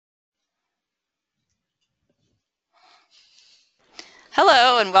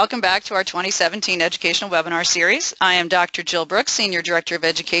Hello and welcome back to our 2017 Educational Webinar Series. I am Dr. Jill Brooks, Senior Director of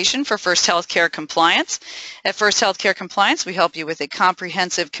Education for First Healthcare Compliance. At First Healthcare Compliance, we help you with a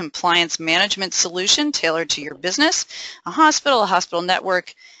comprehensive compliance management solution tailored to your business, a hospital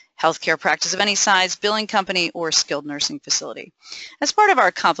network, healthcare practice of any size, billing company, or skilled nursing facility. As part of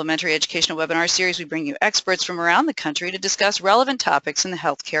our complimentary educational webinar series, we bring you experts from around the country to discuss relevant topics in the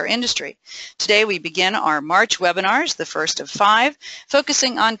healthcare industry. Today we begin our March webinars, the first of 5,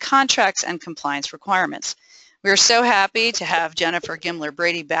 focusing on contracts and compliance requirements. We are so happy to have Jennifer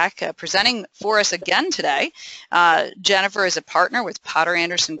Gimler-Brady back presenting for us again today. Jennifer is a partner with Potter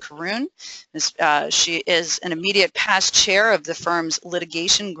Anderson Caroon. She is an immediate past chair of the firm's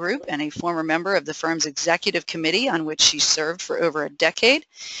litigation group and a former member of the firm's executive committee on which she served for over a decade.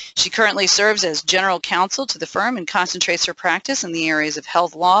 She currently serves as general counsel to the firm and concentrates her practice in the areas of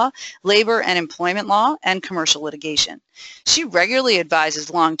health law, labor and employment law, and commercial litigation. She regularly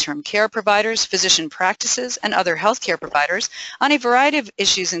advises long-term care providers, physician practices, and other healthcare providers on a variety of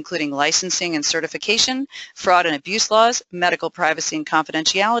issues including licensing and certification, fraud and abuse laws, medical privacy and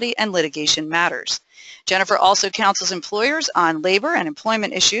confidentiality, and litigation matters. Jennifer also counsels employers on labor and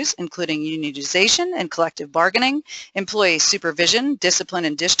employment issues including unionization and collective bargaining, employee supervision, discipline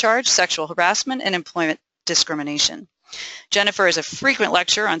and discharge, sexual harassment, and employment discrimination. Jennifer is a frequent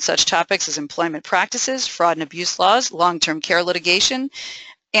lecturer on such topics as employment practices, fraud and abuse laws, long-term care litigation,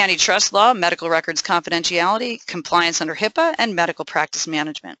 antitrust law, medical records confidentiality, compliance under HIPAA, and practice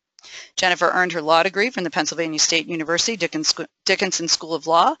management. Jennifer earned her law degree from the Pennsylvania State University Dickinson School of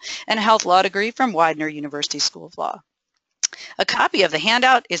Law and a health law degree from Widener University School of Law. A copy of the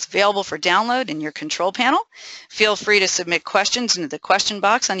handout is available for download in your control panel. Feel free to submit questions into the question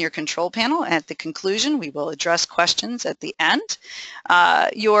box on your control panel. At the conclusion, we will address questions at the end.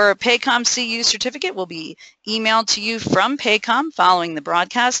 Your Paycom CEU certificate will be emailed to you from Paycom following the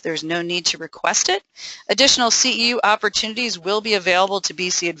broadcast. There's no need to request it. Additional CEU opportunities will be available to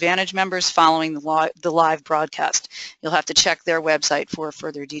BC Advantage members following the live broadcast. You'll have to check their website for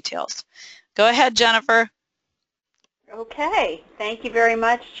further details. Go ahead, Jennifer. Okay, thank you very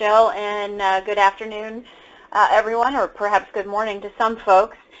much, Jill, and good afternoon, everyone, or perhaps good morning to some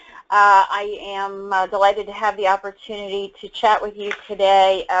folks. I am delighted to have the opportunity to chat with you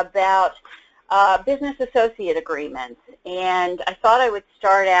today about business associate agreements, and I thought I would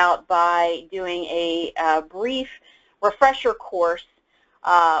start out by doing a brief refresher course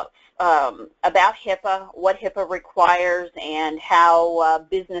about HIPAA, what HIPAA requires, and how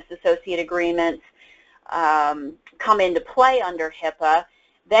business associate agreements come into play under HIPAA.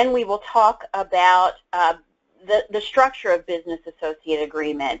 Then we will talk about the structure of business associate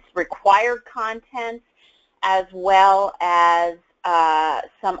agreements, required contents, as well as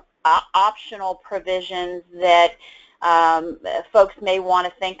some optional provisions that folks may want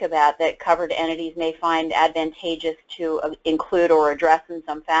to think about that covered entities may find advantageous to include or address in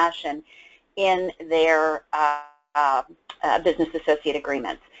some fashion in their business associate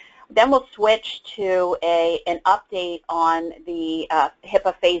agreements. Then we'll switch to an update on the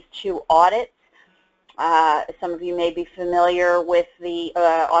HIPAA Phase 2 audits. Some of you may be familiar with the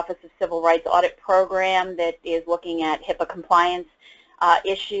Office of Civil Rights Audit Program that is looking at HIPAA compliance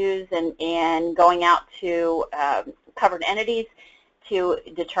issues and going out to covered entities to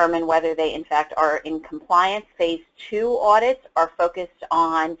determine whether they in fact are in compliance. Phase 2 audits are focused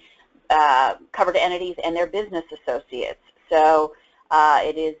on covered entities and their business associates. So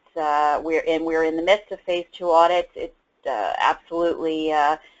we're in the midst of Phase 2 audits. It's absolutely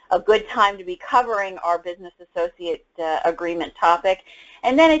a good time to be covering our business associate agreement topic.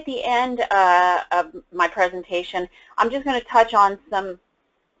 And then at the end of my presentation, I'm just going to touch on some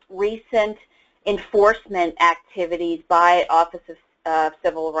recent enforcement activities by Office of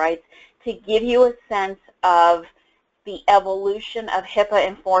Civil Rights to give you a sense of the evolution of HIPAA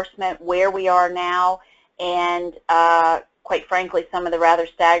enforcement, where we are now, and quite frankly, some of the rather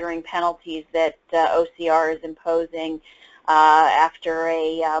staggering penalties that OCR is imposing after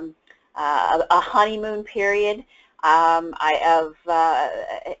a honeymoon period of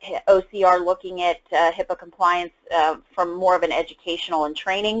OCR looking at HIPAA compliance from more of an educational and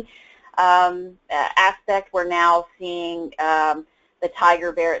training aspect. We're now seeing the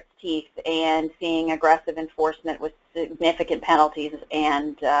tiger bare its teeth and seeing aggressive enforcement with significant penalties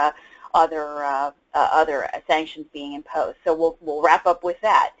and other sanctions being imposed. So we'll wrap up with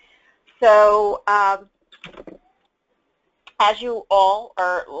that. So as you all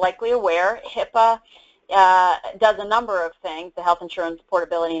are likely aware, HIPAA does a number of things. The Health Insurance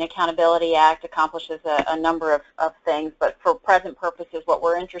Portability and Accountability Act accomplishes a number of things, but for present purposes, what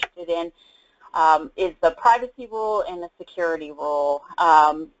we're interested in is the privacy rule and the security rule,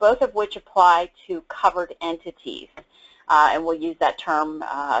 both of which apply to covered entities. And we'll use that term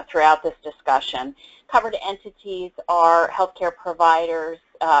throughout this discussion. Covered entities are healthcare providers,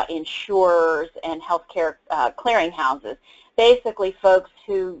 insurers, and healthcare clearinghouses. Basically, folks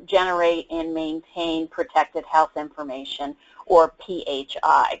who generate and maintain protected health information, or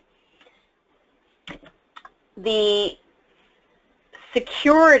PHI. The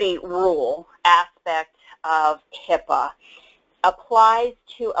security rule aspect of HIPAA applies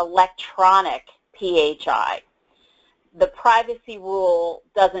to electronic PHI. The privacy rule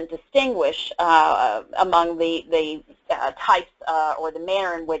doesn't distinguish among the types or the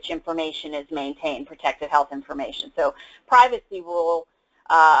manner in which information is maintained, protected health information. So privacy rule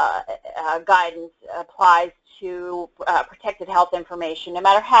guidance applies to protected health information no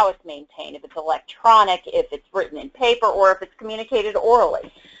matter how it's maintained, if it's electronic, if it's written in paper, or if it's communicated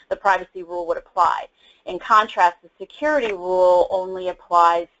orally. The privacy rule would apply. In contrast, the security rule only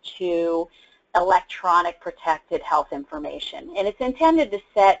applies to electronic protected health information. And it's intended to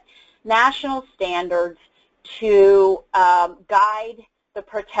set national standards to guide the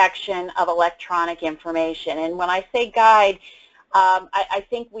protection of electronic information. And when I say guide, I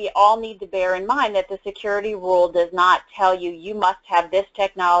think we all need to bear in mind that the security rule does not tell you you must have this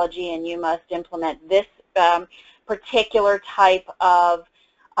technology and you must implement this particular type of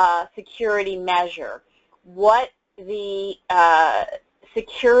security measure. What the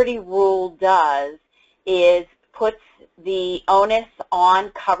security rule does is puts the onus on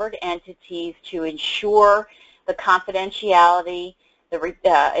covered entities to ensure the confidentiality,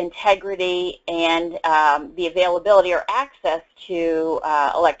 the integrity, and the availability or access to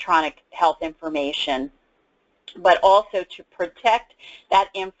electronic health information, but also to protect that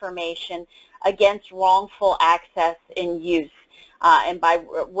information against wrongful access and use. And by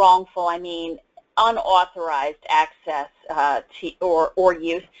wrongful, I mean unauthorized access or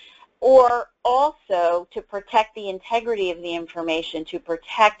use, or also to protect the integrity of the information, to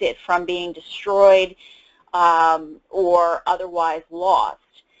protect it from being destroyed or otherwise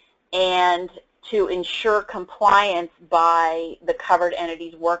lost, and to ensure compliance by the covered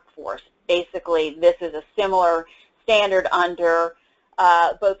entity's workforce. Basically, this is a similar standard under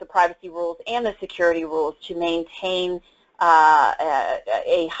both the privacy rules and the security rules to maintain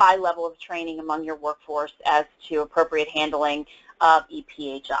a high level of training among your workforce as to appropriate handling of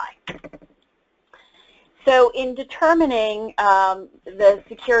ePHI. So in determining the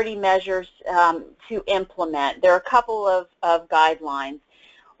security measures to implement, there are a couple of guidelines.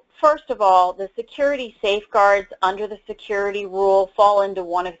 First of all, the security safeguards under the security rule fall into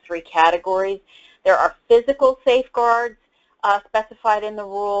one of three categories. There are physical safeguards specified in the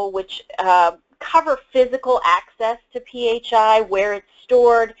rule, which cover physical access to PHI, where it's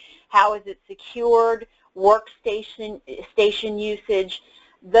stored, how is it secured, workstation usage.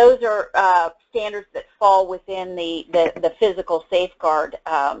 Those are standards that fall within the physical safeguard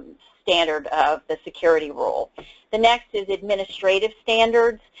standard of the security rule. The next is administrative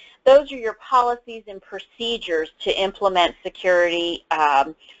standards. Those are your policies and procedures to implement security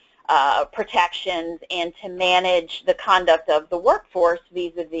protections and to manage the conduct of the workforce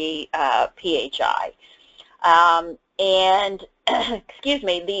vis-a-vis PHI. And excuse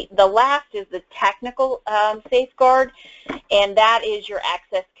me, the last is the technical safeguard, and that is your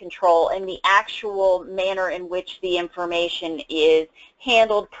access control and the actual manner in which the information is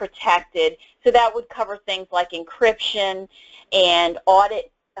handled, protected. So that would cover things like encryption and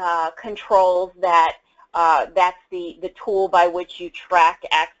audit controls. That's the tool by which you track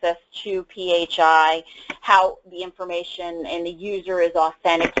access to PHI, how the information and the user is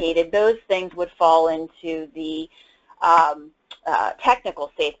authenticated. Those things would fall into the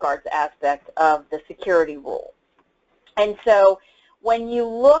technical safeguards aspect of the security rule. And so when you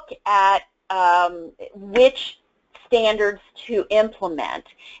look at which standards to implement,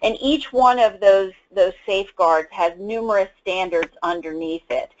 and each one of those safeguards has numerous standards underneath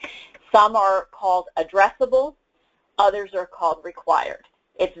it. Some are called addressable, others are called required.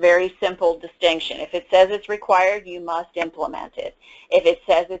 It's very simple distinction. If it says it's required, you must implement it. If it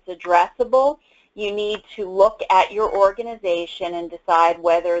says it's addressable, you need to look at your organization and decide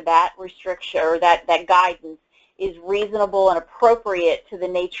whether that restriction or that guidance is reasonable and appropriate to the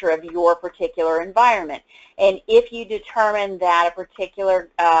nature of your particular environment. And if you determine that a particular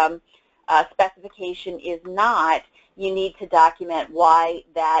specification is not, you need to document why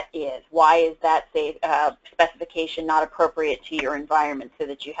that is. Why is that specification not appropriate to your environment so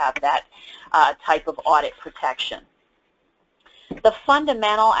that you have that type of audit protection. The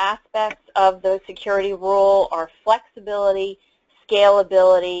fundamental aspects of the security rule are flexibility,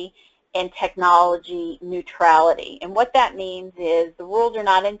 scalability, and technology neutrality. And what that means is the rules are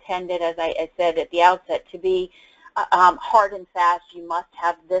not intended, as I said at the outset, to be hard and fast. You must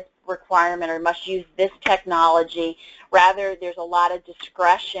have this requirement or must use this technology. Rather, there's a lot of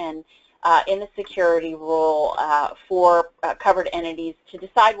discretion in the security rule for covered entities to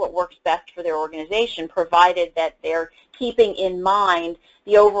decide what works best for their organization, provided that they're keeping in mind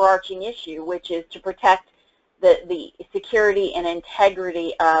the overarching issue, which is to protect the security and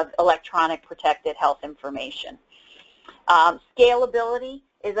integrity of electronic protected health information. Scalability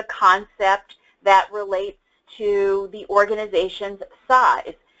is a concept that relates to the organization's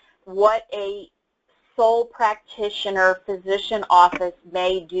size. What a sole practitioner physician office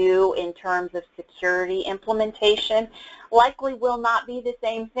may do in terms of security implementation likely will not be the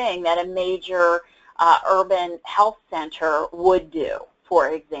same thing that a major urban health center would do, for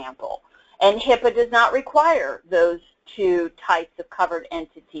example. And HIPAA does not require those two types of covered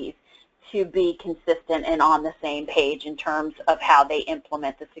entities to be consistent and on the same page in terms of how they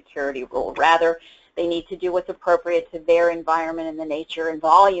implement the security rule. Rather, they need to do what's appropriate to their environment and the nature and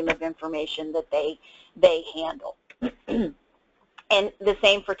volume of information that they handle. And the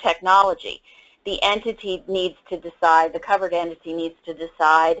same for technology. The entity needs to decide, the covered entity needs to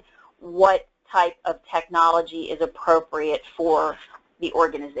decide what type of technology is appropriate for the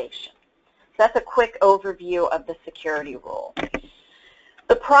organization. So that's a quick overview of the security rule.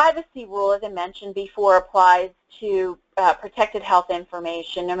 The privacy rule, as I mentioned before, applies to protected health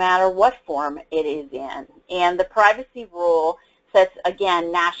information no matter what form it is in. And the privacy rule sets,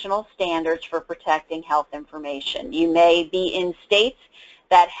 again, national standards for protecting health information. You may be in states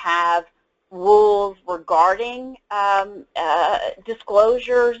that have rules regarding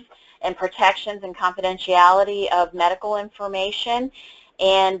disclosures and protections and confidentiality of medical information.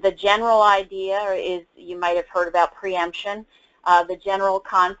 And the general idea is, you might have heard about preemption. The general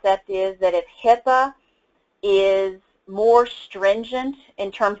concept is that if HIPAA is more stringent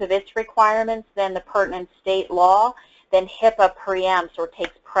in terms of its requirements than the pertinent state law, then HIPAA preempts or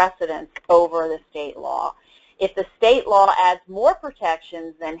takes precedence over the state law. If the state law adds more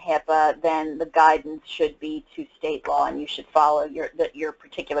protections than HIPAA, then the guidance should be to state law, and you should follow your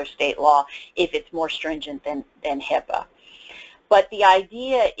particular state law if it's more stringent than HIPAA. But the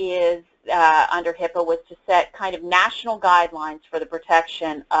idea is, under HIPAA, was to set kind of national guidelines for the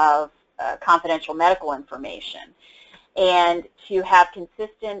protection of confidential medical information, and to have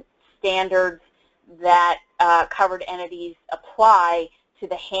consistent standards that covered entities apply to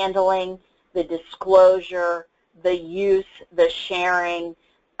the handling, the disclosure, the use, the sharing,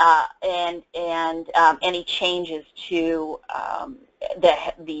 and any changes to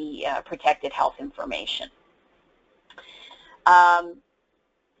the protected health information.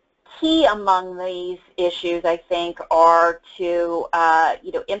 Key among these issues, I think, are to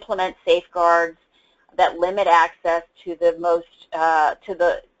implement safeguards that limit access to the most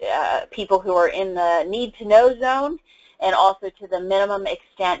people who are in the need-to-know zone, and also to the minimum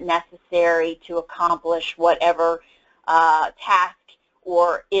extent necessary to accomplish whatever task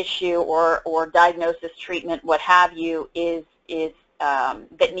or issue or diagnosis, treatment, what have you, is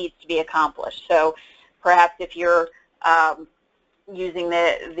that needs to be accomplished. So perhaps if you're using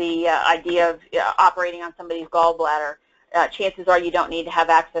the idea of operating on somebody's gallbladder, chances are you don't need to have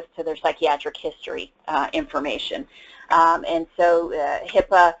access to their psychiatric history information. And so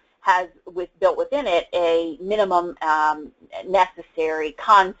HIPAA has built within it a minimum necessary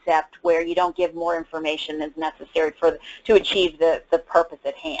concept where you don't give more information than is necessary to achieve the purpose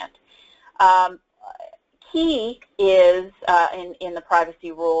at hand. Key is, in the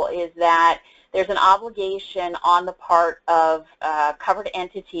privacy rule, is that there's an obligation on the part of covered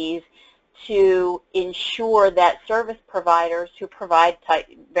entities to ensure that service providers who provide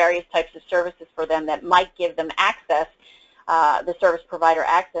various types of services for them that might give them access, the service provider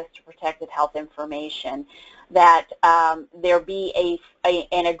access to protected health information, that there be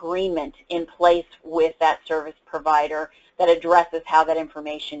an agreement in place with that service provider that addresses how that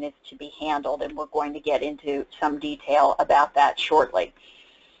information is to be handled, and we're going to get into some detail about that shortly.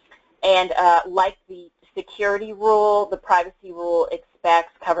 And like the security rule, the privacy rule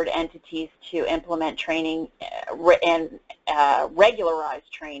expects covered entities to implement training and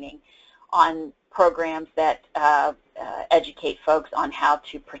regularized training on programs that educate folks on how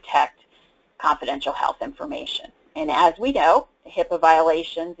to protect confidential health information. And as we know, HIPAA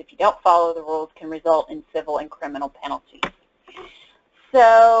violations, if you don't follow the rules, can result in civil and criminal penalties.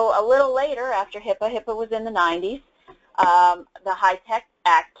 So a little later, after HIPAA was in the 90s, the HITECH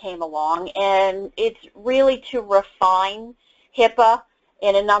Act came along, and it's really to refine HIPAA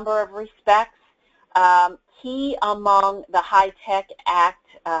in a number of respects. Key among the HITECH Act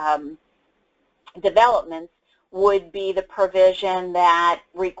developments would be the provision that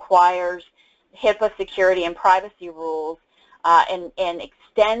requires HIPAA security and privacy rules and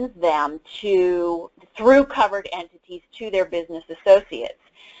extends them through covered entities to their business associates.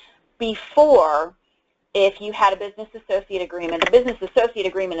 Before, if you had a business associate agreement, the business associate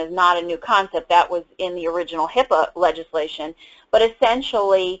agreement is not a new concept. That was in the original HIPAA legislation. But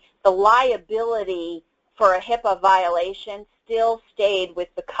essentially, the liability for a HIPAA violation still stayed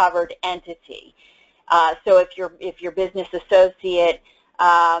with the covered entity. So if your business associate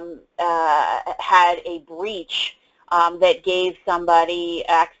had a breach that gave somebody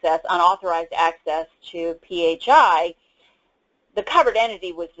unauthorized access to PHI, the covered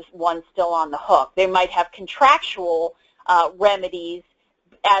entity was the one still on the hook. They might have contractual remedies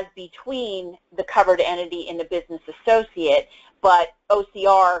as between the covered entity and the business associate, but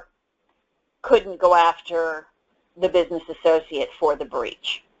OCR couldn't go after the business associate for the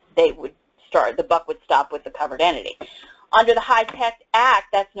breach. The buck would stop with the covered entity. Under the HITECH Act,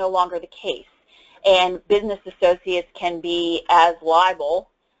 that's no longer the case, and business associates can be as liable,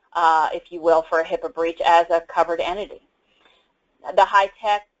 if you will, for a HIPAA breach as a covered entity. The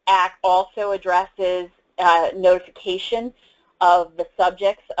HITECH Act also addresses notification of the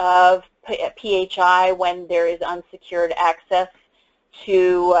subjects of PHI when there is unsecured access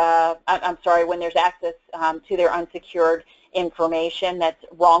to, when there's access to their unsecured information. That's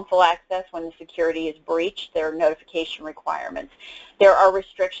wrongful access. When the security is breached, there are notification requirements. There are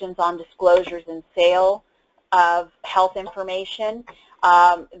restrictions on disclosures and sale of health information.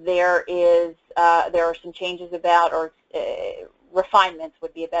 There are some changes about, or refinements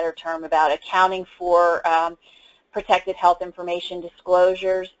would be a better term, about accounting for protected health information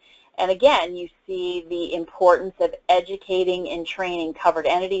disclosures. And again, you see the importance of educating and training covered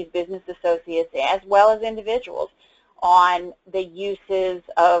entities, business associates, as well as individuals on the uses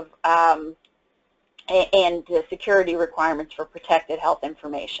of and the security requirements for protected health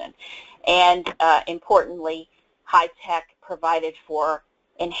information. And importantly, HITECH provided for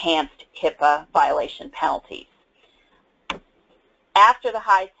enhanced HIPAA violation penalties. After the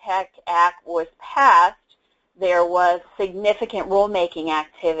HITECH Act was passed, there was significant rulemaking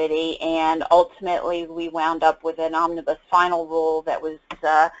activity, and ultimately we wound up with an omnibus final rule that was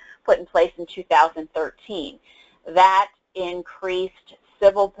put in place in 2013. That increased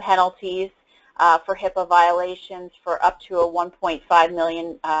civil penalties for HIPAA violations for up to a $1.5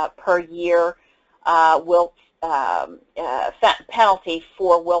 million per year penalty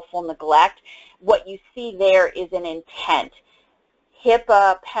for willful neglect. What you see there is an intent.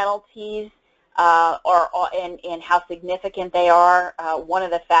 HIPAA penalties and how significant they are, one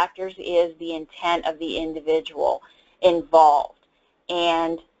of the factors is the intent of the individual involved.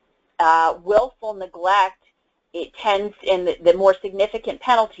 And willful neglect, it tends, and the more significant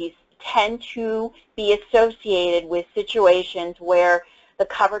penalties tend to be associated with situations where the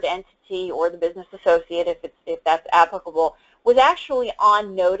covered entity or the business associate, if that's applicable, was actually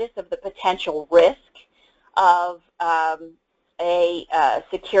on notice of the potential risk of a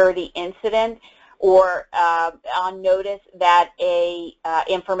security incident, or on notice that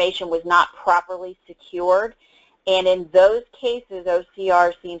information was not properly secured. And in those cases,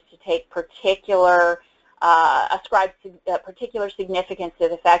 OCR seems to take ascribe particular significance to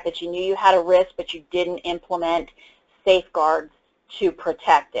the fact that you knew you had a risk, but you didn't implement safeguards to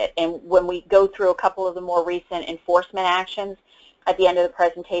protect it. And when we go through a couple of the more recent enforcement actions at the end of the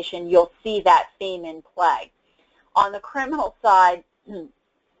presentation, you'll see that theme in play. On the criminal side,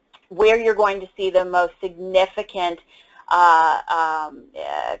 where you're going to see the most significant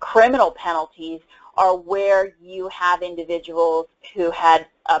criminal penalties are where you have individuals who had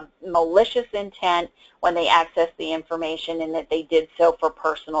a malicious intent when they accessed the information and that they did so for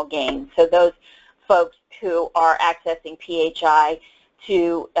personal gain. So those folks who are accessing PHI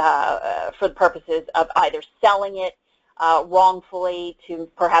for the purposes of either selling it wrongfully to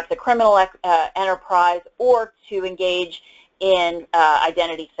perhaps a criminal enterprise, or to engage in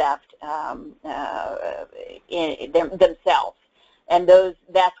identity theft themselves. And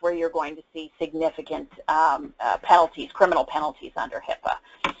that's where you're going to see significant penalties, criminal penalties under HIPAA.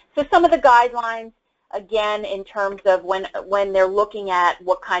 So some of the guidelines, again, in terms of when they're looking at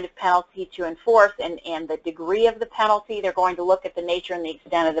what kind of penalty to enforce and the degree of the penalty, they're going to look at the nature and the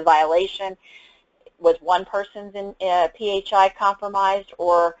extent of the violation. Was one person's PHI compromised,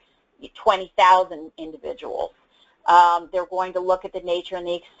 or 20,000 individuals? They're going to look at the nature and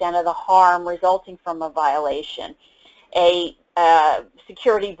the extent of the harm resulting from a violation. A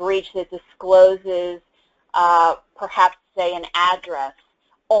security breach that discloses perhaps, say, an address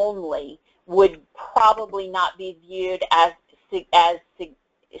only would probably not be viewed as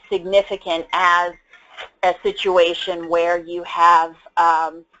significant as a situation where you have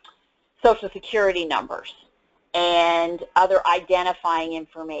Social Security numbers and other identifying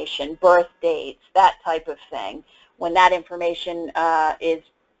information, birth dates, that type of thing. When that information is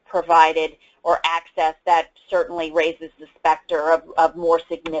provided or accessed, that certainly raises the specter of more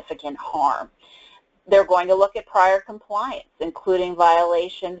significant harm. They're going to look at prior compliance, including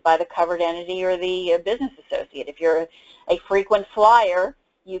violations by the covered entity or the business associate. If you're a frequent flyer,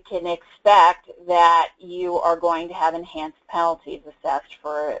 you can expect that you are going to have enhanced penalties assessed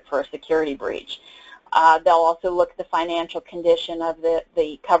for a security breach. They'll also look at the financial condition of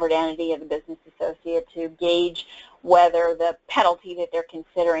the covered entity of the business associate to gauge whether the penalty that they're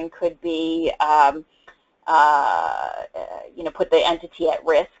considering could be, put the entity at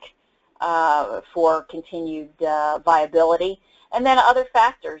risk for continued viability, and then other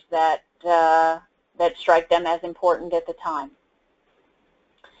factors that strike them as important at the time.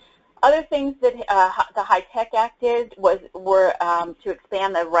 Other things that the HITECH Act did were to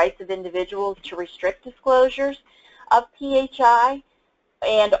expand the rights of individuals to restrict disclosures of PHI,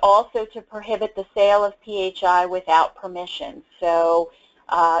 and also to prohibit the sale of PHI without permission. So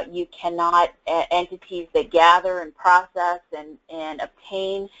you cannot, entities that gather and process and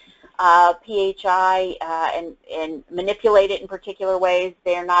obtain PHI and manipulate it in particular ways,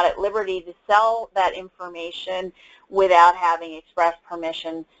 they're not at liberty to sell that information without having express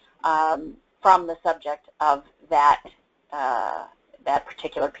permission from the subject of that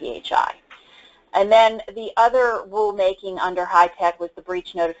particular PHI. And then the other rulemaking under HITECH was the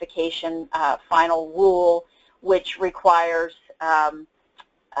breach notification final rule, which requires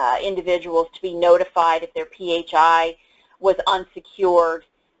individuals to be notified if their PHI was unsecured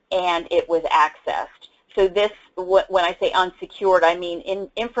and it was accessed. So this, when I say unsecured, I mean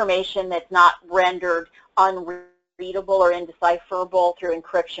information that's not rendered unreadable or indecipherable through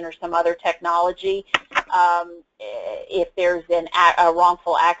encryption or some other technology. If there's a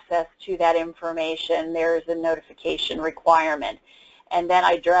wrongful access to that information, there's a notification requirement. And then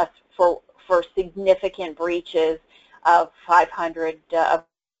I address for significant breaches of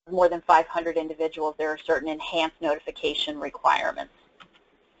more than 500 individuals, there are certain enhanced notification requirements.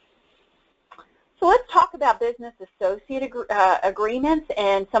 So let's talk about business associate agreements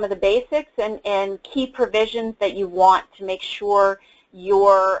and some of the basics and key provisions that you want to make sure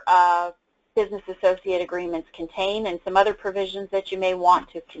your business associate agreements contain, and some other provisions that you may want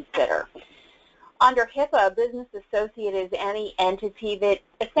to consider. Under HIPAA, a business associate is any entity that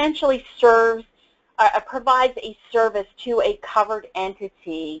essentially provides a service to a covered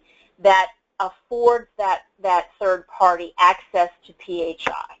entity that affords that third party access to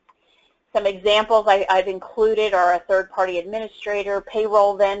PHI. Some examples I've included are a third-party administrator,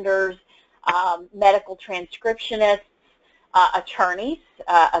 payroll vendors, medical transcriptionists, attorneys,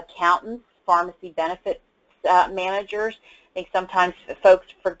 accountants, pharmacy benefits managers. I think sometimes folks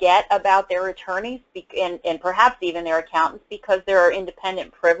forget about their attorneys and perhaps even their accountants because there are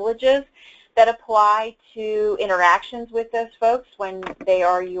independent privileges that apply to interactions with those folks when they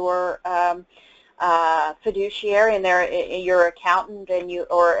are your fiduciary and they're your accountant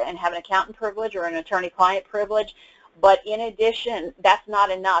and have an accountant privilege or an attorney-client privilege. But in addition, that's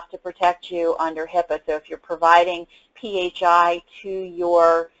not enough to protect you under HIPAA. So if you're providing PHI to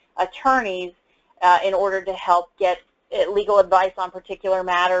your attorneys in order to help get legal advice on particular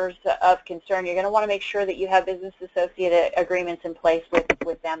matters of concern, you're going to want to make sure that you have business associate agreements in place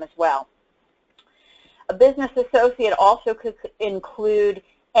with them as well. A business associate also could include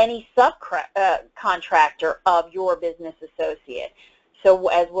any subcontractor of your business associate. So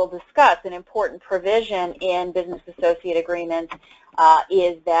as we'll discuss, an important provision in business associate agreements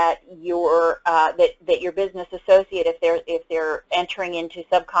is that your business associate, if they're entering into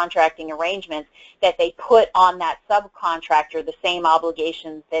subcontracting arrangements, that they put on that subcontractor the same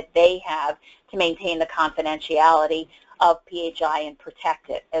obligations that they have to maintain the confidentiality of PHI and protect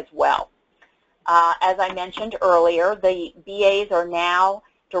it as well. As I mentioned earlier, the BAs are now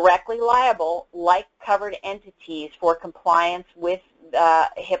directly liable, like covered entities, for compliance with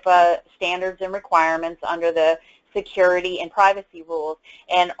HIPAA standards and requirements under the security and privacy rules,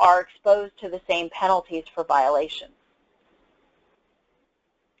 and are exposed to the same penalties for violations.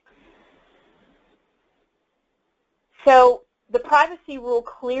 So the privacy rule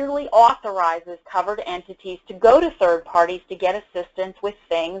clearly authorizes covered entities to go to third parties to get assistance with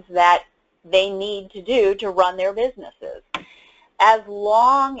things that they need to do to run their businesses, as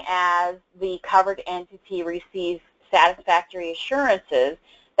long as the covered entity receives satisfactory assurances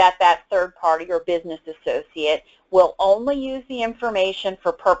that that third party or business associate will only use the information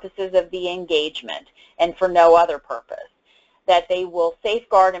for purposes of the engagement and for no other purpose, that they will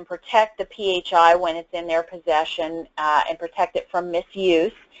safeguard and protect the PHI when it's in their possession and protect it from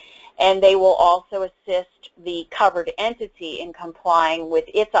misuse. And they will also assist the covered entity in complying with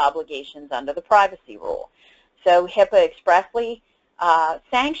its obligations under the privacy rule. So HIPAA expressly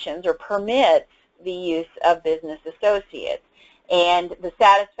sanctions or permits the use of business associates. And the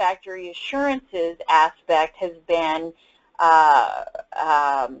satisfactory assurances aspect has been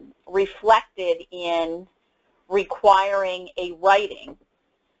reflected in requiring a writing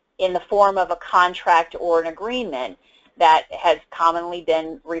in the form of a contract or an agreement that has commonly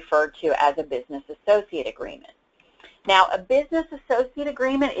been referred to as a business associate agreement. Now, a business associate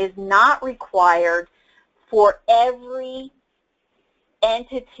agreement is not required for every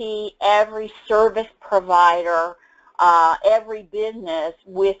entity, every service provider, every business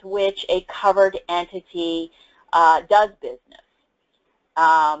with which a covered entity does business.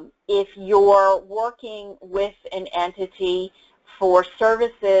 If you're working with an entity for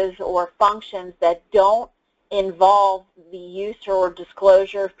services or functions that don't involve the use or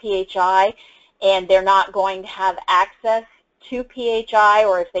disclosure of PHI, and they're not going to have access to PHI,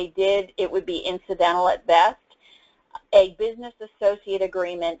 or if they did, it would be incidental at best, a business associate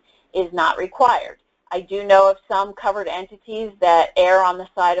agreement is not required. I do know of some covered entities that err on the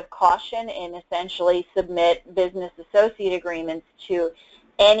side of caution and essentially submit business associate agreements to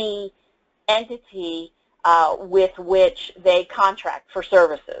any entity with which they contract for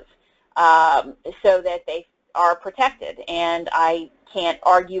services so that they are protected. And I can't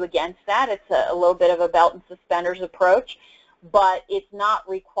argue against that. It's a little bit of a belt and suspenders approach, but it's not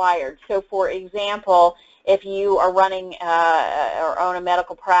required. So for example, if you are running or own a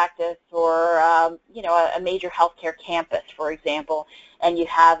medical practice or you know, a major healthcare campus, for example, and you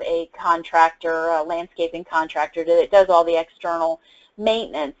have a contractor, a landscaping contractor that does all the external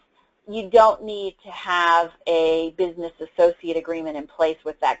maintenance, you don't need to have a business associate agreement in place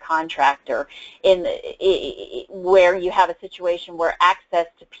with that contractor where you have a situation where access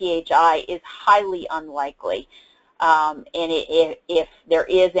to PHI is highly unlikely. And if there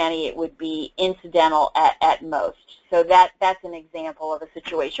is any, it would be incidental at most. So that's an example of a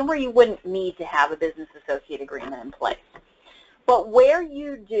situation where you wouldn't need to have a business associate agreement in place. But where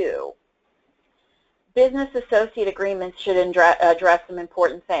you do, business associate agreements should address some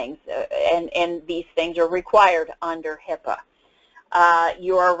important things, and these things are required under HIPAA.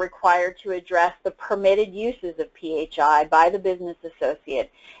 You are required to address the permitted uses of PHI by the business associate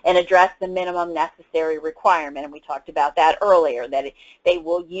and address the minimum necessary requirement, and we talked about that earlier, that they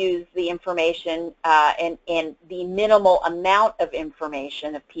will use the information and the minimal amount of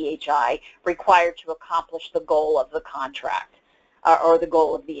information of PHI required to accomplish the goal of the contract or the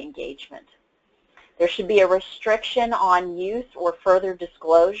goal of the engagement. There should be a restriction on use or further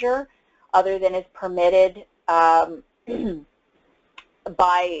disclosure other than is permitted by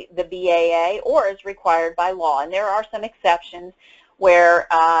the BAA or is required by law. And there are some exceptions where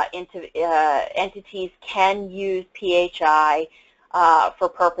entities can use PHI for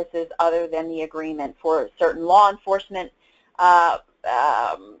purposes other than the agreement, for certain law enforcement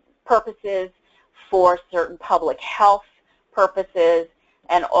purposes, for certain public health purposes,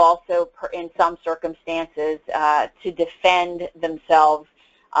 and also in some circumstances to defend themselves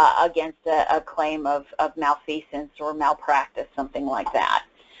against a claim of malfeasance or malpractice, something like that.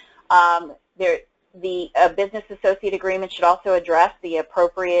 The business associate agreement should also address the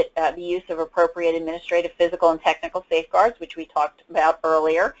use of appropriate administrative, physical, and technical safeguards, which we talked about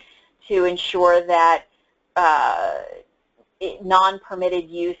earlier, to ensure that non-permitted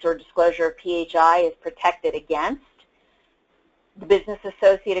use or disclosure of PHI is protected against. The business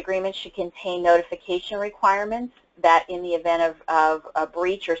associate agreement should contain notification requirements that in the event of a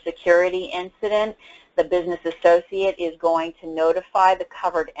breach or security incident, the business associate is going to notify the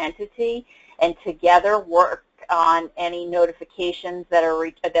covered entity and together work on any notifications that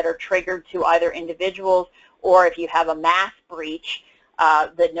are triggered to either individuals, or if you have a mass breach,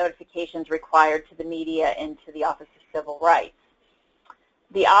 the notifications required to the media and to the Office of Civil Rights.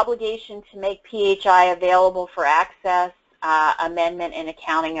 The obligation to make PHI available for access, amendment, and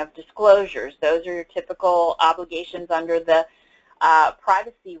accounting of disclosures. Those are your typical obligations under the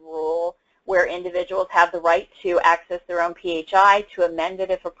privacy rule, where individuals have the right to access their own PHI, to amend it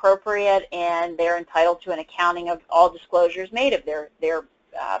if appropriate, and they're entitled to an accounting of all disclosures made of their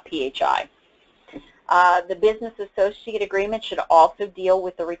PHI. The business associate agreement should also deal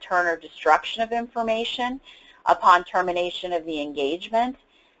with the return or destruction of information upon termination of the engagement,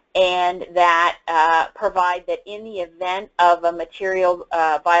 and that provide that in the event of a material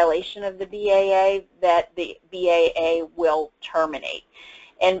violation of the BAA, that the BAA will terminate.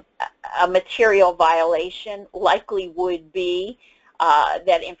 And a material violation likely would be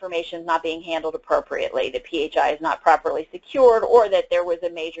that information is not being handled appropriately, the PHI is not properly secured, or that there was a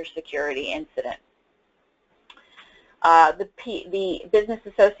major security incident. The business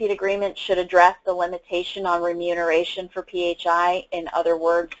associate agreement should address the limitation on remuneration for PHI. In other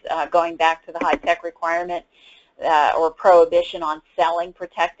words, going back to the high-tech requirement or prohibition on selling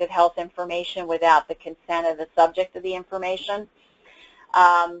protected health information without the consent of the subject of the information.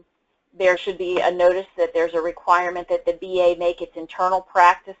 There should be a notice that there's a requirement that the BA make its internal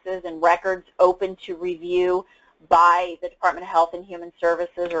practices and records open to review by the Department of Health and Human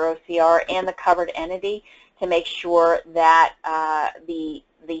Services, or OCR, and the covered entity to make sure that the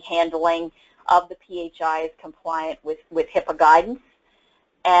handling of the PHI is compliant with HIPAA guidance,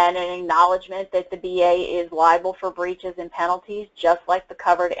 and an acknowledgement that the BA is liable for breaches and penalties, just like the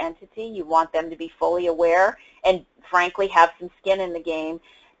covered entity. You want them to be fully aware and, frankly, have some skin in the game.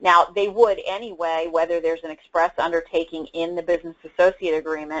 Now, they would anyway, whether there's an express undertaking in the business associate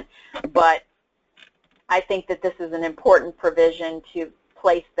agreement, but I think that this is an important provision to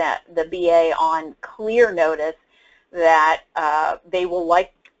place the BA on clear notice that they will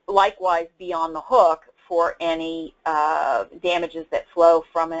likewise be on the hook for any damages that flow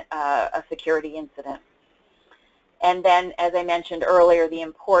from a security incident. And then, as I mentioned earlier, the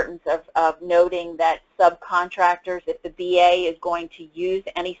importance of noting that subcontractors, if the BA is going to use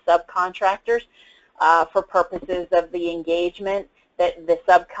any subcontractors for purposes of the engagement, that the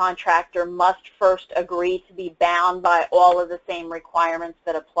subcontractor must first agree to be bound by all of the same requirements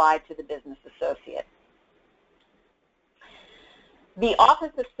that apply to the business associate. The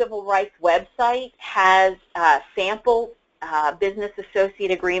Office of Civil Rights website has sample business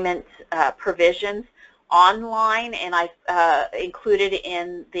associate agreement provisions online, and I've included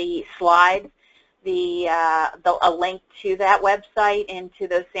in the slides a link to that website and to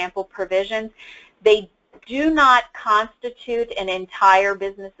those sample provisions. They do not constitute an entire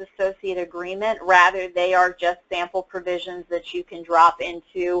business associate agreement. Rather, they are just sample provisions that you can drop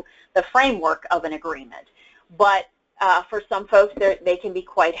into the framework of an agreement. But for some folks, they can be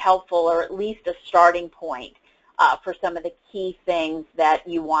quite helpful, or at least a starting point for some of the key things that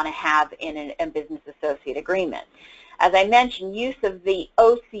you want to have in a business associate agreement. As I mentioned, use of the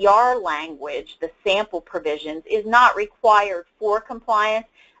OCR language, the sample provisions, is not required for compliance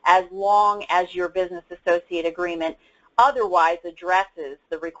as long as your business associate agreement otherwise addresses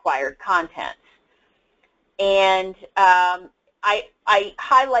the required contents. And I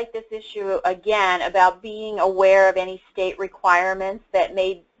highlight this issue again about being aware of any state requirements that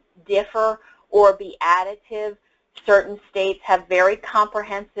may differ or be additive. Certain states have very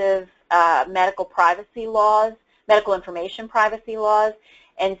comprehensive medical privacy laws, medical information privacy laws,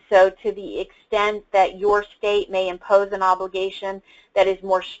 and so to the extent that your state may impose an obligation that is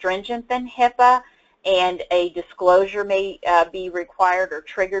more stringent than HIPAA and a disclosure may be required or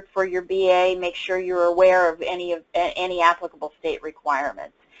triggered for your BA, make sure you're aware of any applicable state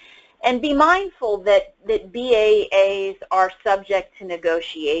requirements. And be mindful that BAAs are subject to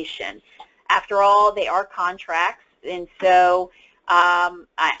negotiation. After all, they are contracts, and so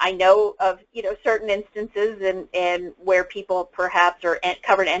I know of certain instances and where people perhaps or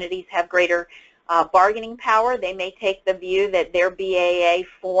covered entities have greater bargaining power. They may take the view that their BAA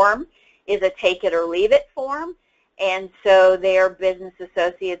form is a take it or leave it form, and so their business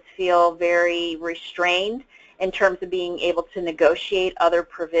associates feel very restrained in terms of being able to negotiate other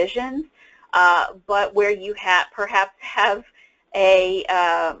provisions. But where you perhaps have a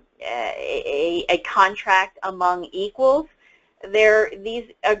contract among equals, these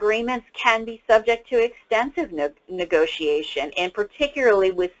agreements can be subject to extensive negotiation, and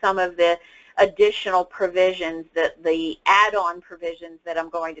particularly with some of the additional provisions, the add-on provisions that I'm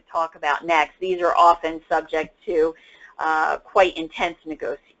going to talk about next. These are often subject to quite intense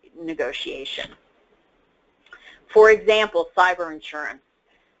negotiation. For example, cyber insurance.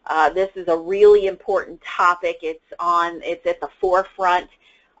 This is a really important topic. It's at the forefront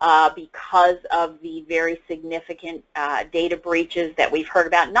because of the very significant data breaches that we've heard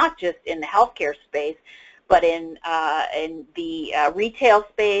about, not just in the healthcare space, but in the retail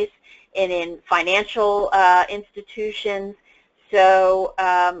space and in financial institutions. So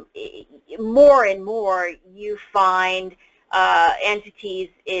more and more you find entities,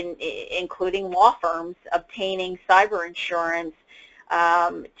 including law firms, obtaining cyber insurance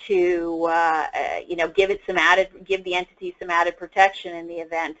to give the entity some added protection in the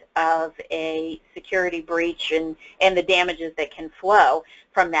event of a security breach and the damages that can flow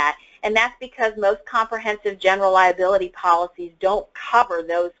from that. And that's because most comprehensive general liability policies don't cover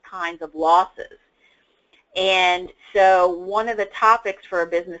those kinds of losses. And so one of the topics for a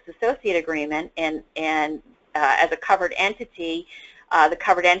business associate agreement, and as a covered entity, the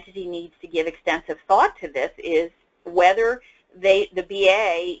covered entity needs to give extensive thought to this, is whether the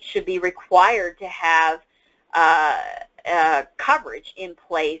BA should be required to have coverage in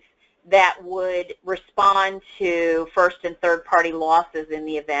place that would respond to first and third party losses in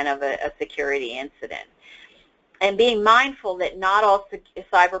the event of a security incident. And being mindful that not all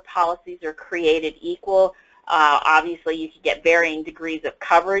cyber policies are created equal. Obviously, you could get varying degrees of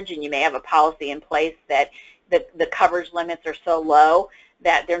coverage, and you may have a policy in place that the coverage limits are so low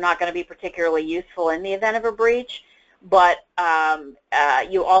that they're not going to be particularly useful in the event of a breach. But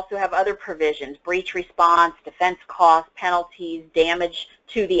you also have other provisions: breach response, defense costs, penalties, damage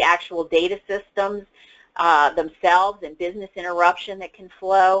to the actual data systems themselves, and business interruption that can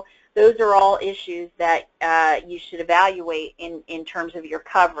flow. Those are all issues that you should evaluate in terms of your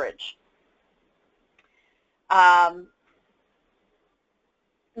coverage.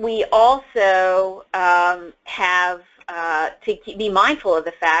 We also have to be mindful of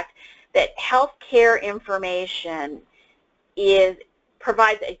the fact that healthcare information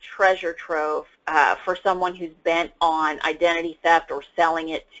provides a treasure trove for someone who's bent on identity theft or selling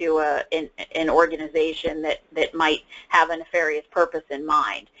it to an organization that might have a nefarious purpose in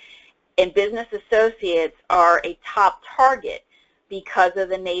mind. And business associates are a top target because of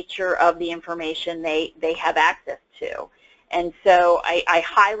the nature of the information they have access to. And so I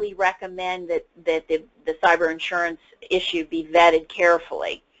highly recommend that the cyber insurance issue be vetted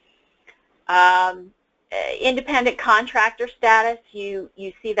carefully. Independent contractor status, you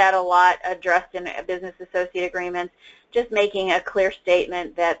see that a lot addressed in business associate agreements, just making a clear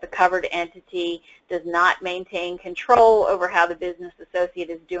statement that the covered entity does not maintain control over how the business associate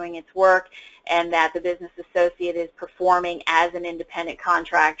is doing its work, and that the business associate is performing as an independent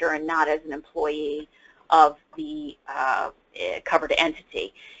contractor and not as an employee of the covered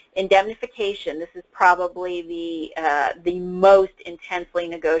entity. Indemnification, this is probably the most intensely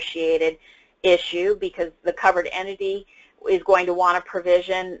negotiated issue, because the covered entity is going to want a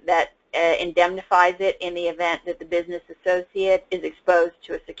provision that indemnifies it in the event that the business associate is exposed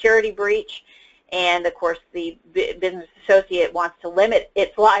to a security breach. And of course, the business associate wants to limit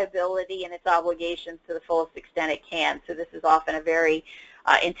its liability and its obligations to the fullest extent it can. So this is often a very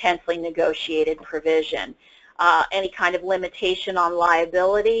intensely negotiated provision. Any kind of limitation on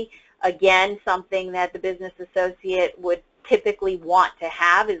liability, again, something that the business associate would typically want to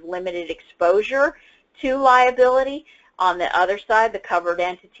have is limited exposure to liability. On the other side, the covered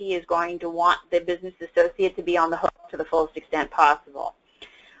entity is going to want the business associate to be on the hook to the fullest extent possible.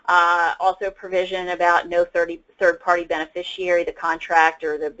 Also provision about no third-party beneficiary. The contract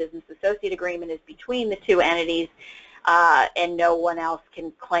or the business associate agreement is between the two entities, and no one else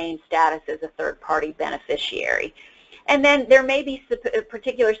can claim status as a third-party beneficiary. And then there may be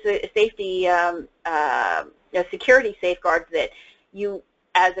particular safety, security safeguards that you,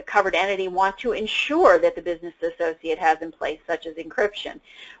 as a covered entity, want to ensure that the business associate has in place, such as encryption.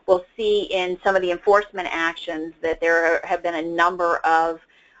 We'll see in some of the enforcement actions that there have been a number of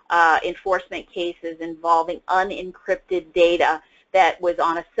enforcement cases involving unencrypted data that was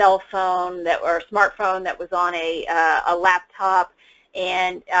on a cell phone or a smartphone that was on a laptop,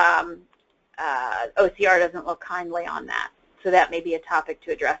 and OCR doesn't look kindly on that. So that may be a topic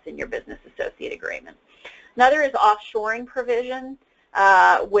to address in your business associate agreement. Another is offshoring provision,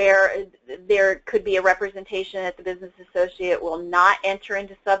 where there could be a representation that the business associate will not enter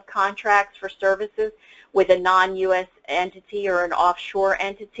into subcontracts for services with a non-U.S. entity or an offshore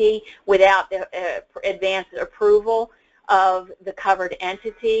entity without the advance approval of the covered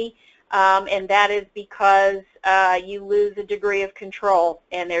entity. And that is because you lose a degree of control,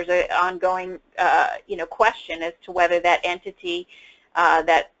 and there's an ongoing question as to whether that entity,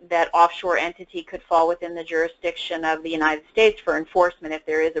 that offshore entity, could fall within the jurisdiction of the United States for enforcement if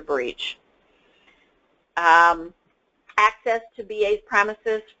there is a breach. Access to BA's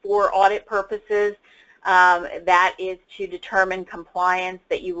premises for audit purposes, that is to determine compliance,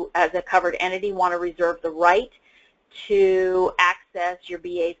 that you, as a covered entity, want to reserve the right to access your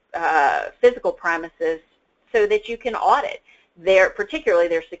BA's physical premises so that you can audit particularly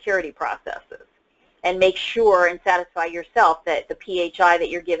their security processes, and make sure and satisfy yourself that the PHI that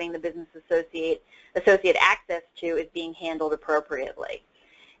you're giving the business associate access to is being handled appropriately.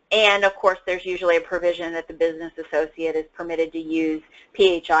 And of course, there's usually a provision that the business associate is permitted to use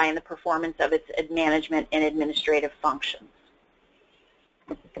PHI in the performance of its management and administrative functions.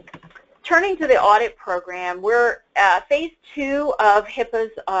 Turning to the audit program, we're phase 2 of HIPAA's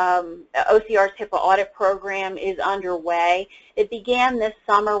OCR's HIPAA audit program is underway. It began this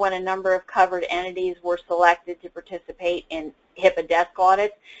summer when a number of covered entities were selected to participate in HIPAA desk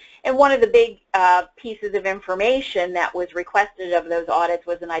audits. And one of the big pieces of information that was requested of those audits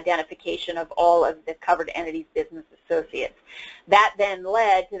was an identification of all of the covered entities' business associates. That then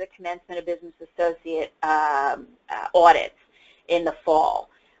led to the commencement of business associate audits in the fall.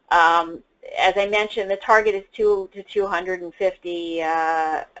 As I mentioned, the target is 200 to 250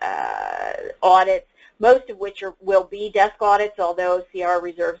 audits, most of which will be desk audits, although OCR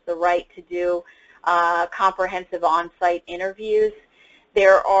reserves the right to do comprehensive on-site interviews.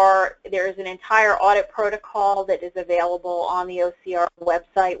 There is an entire audit protocol that is available on the OCR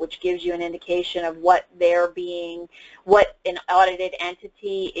website, which gives you an indication of what an audited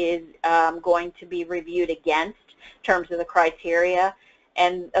entity is going to be reviewed against in terms of the criteria.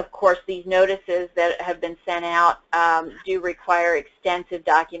 And of course, these notices that have been sent out do require extensive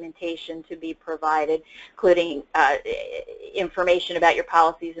documentation to be provided, including information about your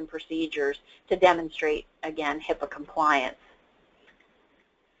policies and procedures to demonstrate, again, HIPAA compliance.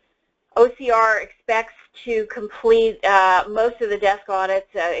 OCR expects to complete most of the desk audits,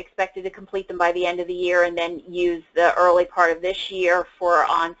 expected to complete them by the end of the year, and then use the early part of this year for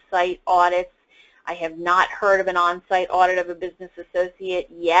on-site audits. I have not heard of an on-site audit of a business associate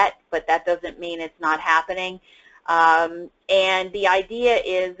yet, but that doesn't mean it's not happening. And the idea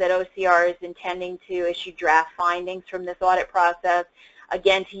is that OCR is intending to issue draft findings from this audit process,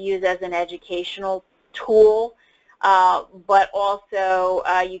 again, to use as an educational tool, but also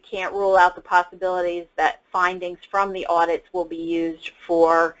you can't rule out the possibilities that findings from the audits will be used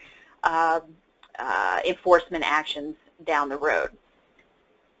for enforcement actions down the road.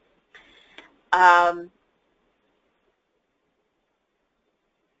 I've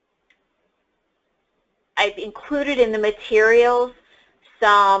included in the materials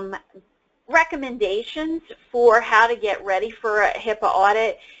some recommendations for how to get ready for a HIPAA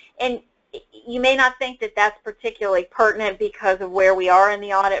audit, and you may not think that that's particularly pertinent because of where we are in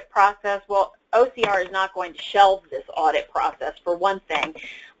the audit process. Well, OCR is not going to shelve this audit process, for one thing,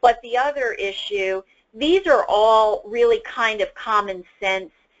 but the other issue, these are all really kind of common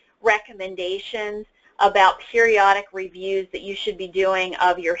sense recommendations about periodic reviews that you should be doing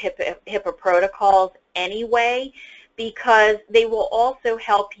of your HIPAA protocols anyway, because they will also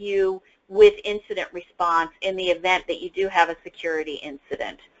help you with incident response in the event that you do have a security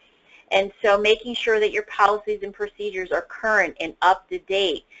incident. And so making sure that your policies and procedures are current and up to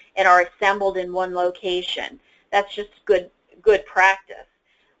date and are assembled in one location, that's just good practice.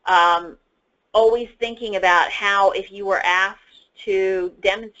 Always thinking about how, if you were asked to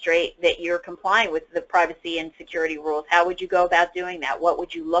demonstrate that you're complying with the privacy and security rules, how would you go about doing that? What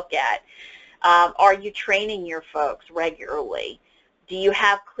would you look at? Are you training your folks regularly? Do you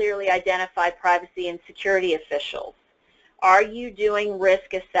have clearly identified privacy and security officials? Are you doing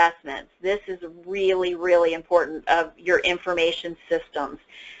risk assessments? This is really, really important of your information systems.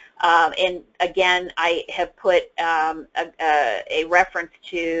 And again, I have put a reference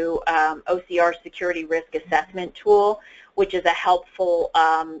to OCR Security Risk Assessment Tool, which is a helpful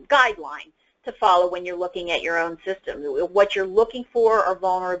guideline to follow when you're looking at your own system. What you're looking for are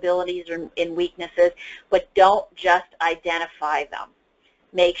vulnerabilities and weaknesses, but don't just identify them.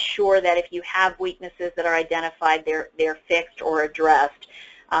 Make sure that if you have weaknesses that are identified, they're fixed or addressed,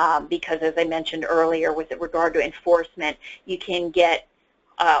 because as I mentioned earlier, with regard to enforcement, you can get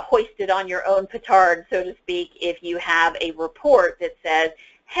hoisted on your own petard, so to speak, if you have a report that says,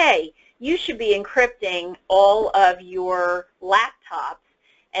 hey, you should be encrypting all of your laptops,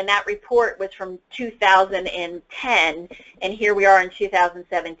 and that report was from 2010, and here we are in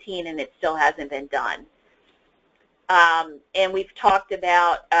 2017, and it still hasn't been done. And we've talked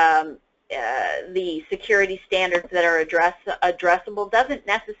about the security standards that are addressable. Doesn't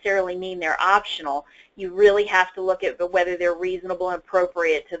necessarily mean they're optional. You really have to look at whether they're reasonable and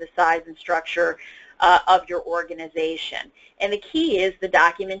appropriate to the size and structure of your organization. And the key is the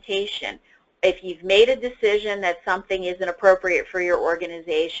documentation. If you've made a decision that something isn't appropriate for your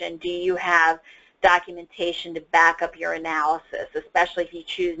organization, do you have documentation to back up your analysis, especially if you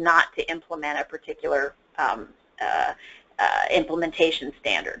choose not to implement a particular implementation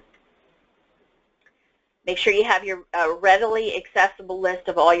standard? Make sure you have your readily accessible list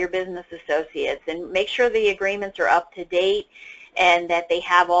of all your business associates, and make sure the agreements are up to date and that they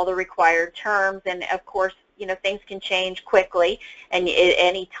have all the required terms. And of course, you know, things can change quickly, and at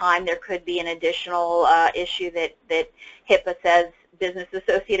any time there could be an additional issue that HIPAA says business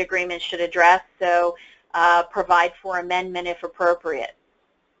associate agreements should address, so provide for amendment if appropriate.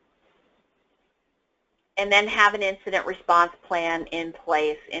 and then have an incident response plan in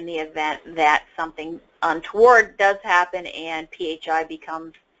place in the event that something untoward does happen and PHI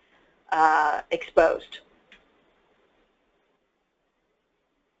becomes exposed.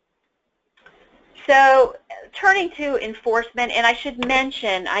 So turning to enforcement, and I should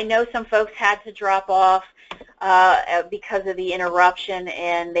mention, I know some folks had to drop off because of the interruption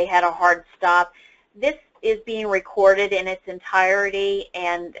and they had a hard stop. This is being recorded in its entirety,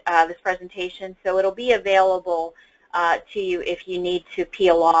 and this presentation, so it'll be available to you if you need to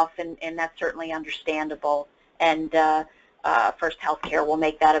peel off, and that's certainly understandable, and First Healthcare will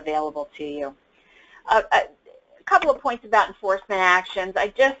make that available to you. A couple of points about enforcement actions. I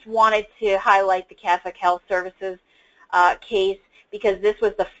just wanted to highlight the Catholic Health Services case, because this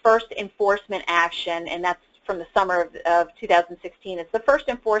was the first enforcement action, and that's from the summer of 2016. It's the first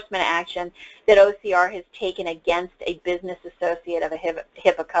enforcement action that OCR has taken against a business associate of a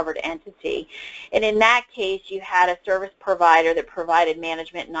HIPAA-covered entity. And in that case, you had a service provider that provided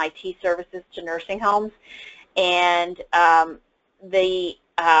management and IT services to nursing homes, and a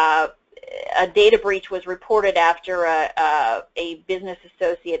data breach was reported after a business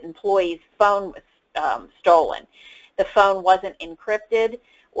associate employee's phone was stolen. The phone wasn't encrypted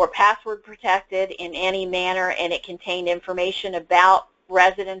or password protected in any manner, and it contained information about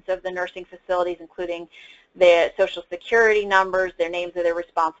residents of the nursing facilities, including their social security numbers, their names of their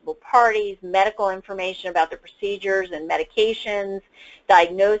responsible parties, medical information about the procedures and medications,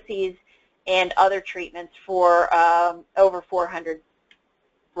 diagnoses, and other treatments for over 400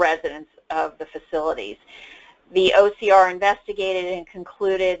 residents of the facilities. The OCR investigated and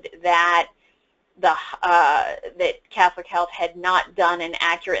concluded that that Catholic Health had not done an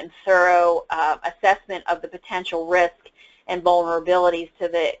accurate and thorough assessment of the potential risk and vulnerabilities to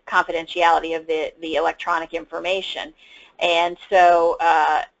the confidentiality of the electronic information. And so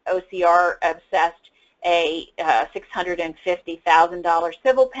OCR assessed a $650,000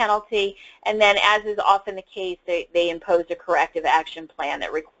 civil penalty, and then, as is often the case, they imposed a corrective action plan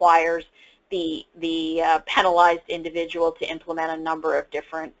that requires the penalized individual to implement a number of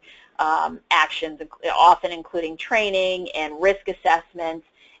different actions, often including training and risk assessments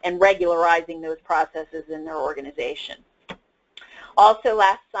and regularizing those processes in their organization. Also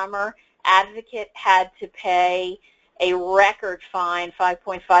last summer, Advocate had to pay a record fine,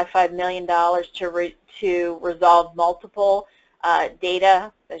 $5.55 million, to resolve multiple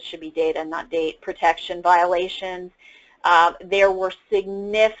data, that should be data, not date, protection violations. There were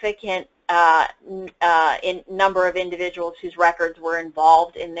significant number of individuals whose records were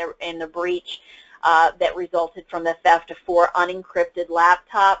involved in the breach that resulted from the theft of 4 unencrypted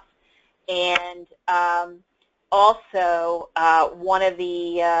laptops. And also, one of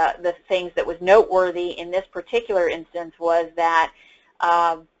the things that was noteworthy in this particular instance was that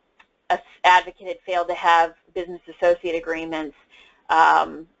Advocate had failed to have business associate agreements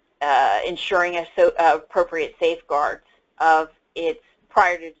ensuring appropriate safeguards of its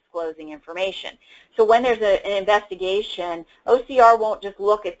prior to disclosing information. So when there's an investigation, OCR won't just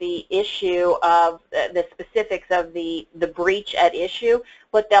look at the issue of the specifics of the breach at issue,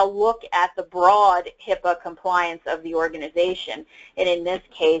 but they'll look at the broad HIPAA compliance of the organization. And in this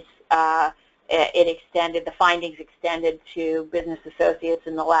case, the findings extended to business associates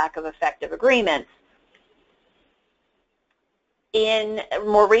and the lack of effective agreements.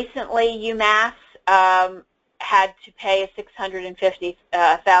 More recently, UMass had to pay a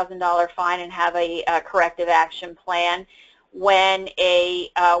 $650,000 fine and have a corrective action plan when a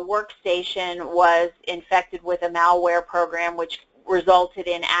workstation was infected with a malware program, which resulted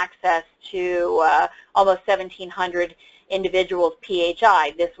in access to almost 1,700 individuals'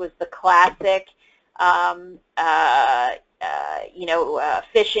 PHI. This was the classic,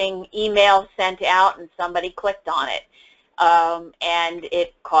 phishing email sent out and somebody clicked on it. And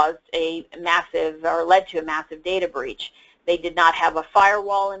it caused led to a massive data breach. They did not have a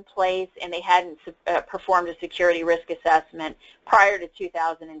firewall in place, and they hadn't performed a security risk assessment prior to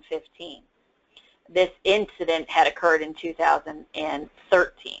 2015. This incident had occurred in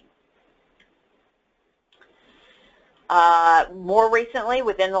 2013. More recently,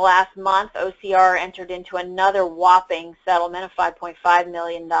 within the last month, OCR entered into another whopping settlement of $5.5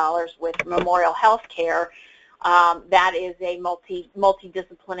 million with Memorial Healthcare. That is a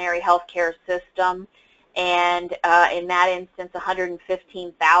multidisciplinary healthcare system, and in that instance,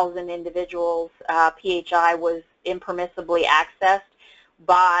 115,000 individuals' PHI was impermissibly accessed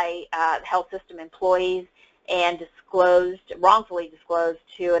by health system employees and wrongfully disclosed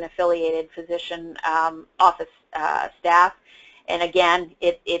to an affiliated physician office staff. And again,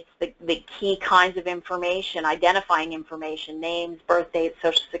 it's the key kinds of information, identifying information, names, birth dates,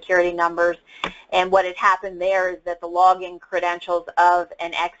 social security numbers. And what had happened there is that the login credentials of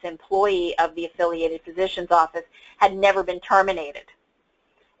an ex-employee of the affiliated physician's office had never been terminated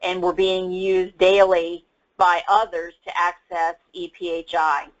and were being used daily by others to access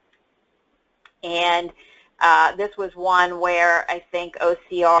EPHI. And this was one where I think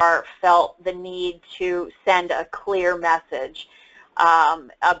OCR felt the need to send a clear message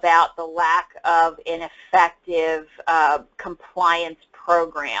about the lack of an effective compliance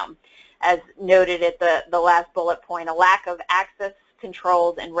program. As noted at the last bullet point, a lack of access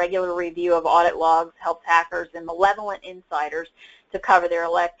controls and regular review of audit logs helps hackers and malevolent insiders to cover their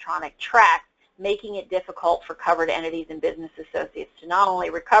electronic tracks, making it difficult for covered entities and business associates to not only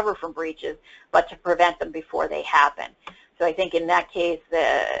recover from breaches, but to prevent them before they happen. So I think in that case,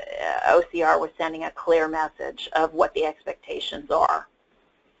 the OCR was sending a clear message of what the expectations are.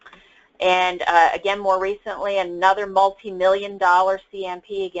 And again, more recently, another multi-million-dollar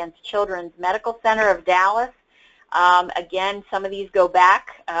CMP against Children's Medical Center of Dallas. Again, some of these go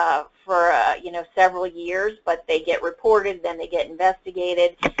back for several years, but they get reported, then they get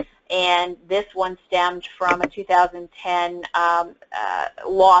investigated. And this one stemmed from a 2010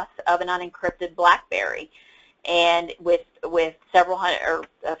 loss of an unencrypted BlackBerry, and with several hundred or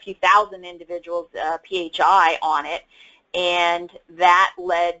a few thousand individuals PHI on it, and that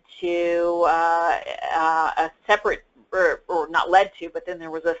led to a separate, or not led to, but then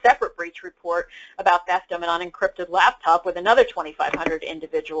there was a separate breach report about theft of an unencrypted laptop with another 2,500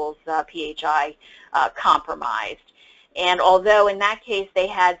 individuals PHI compromised. And although in that case they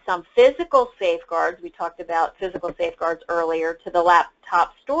had some physical safeguards, we talked about physical safeguards earlier, to the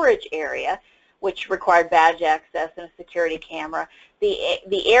laptop storage area, which required badge access and a security camera,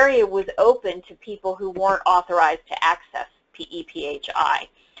 the area was open to people who weren't authorized to access EPHI.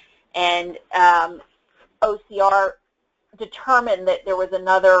 And OCR determined that there was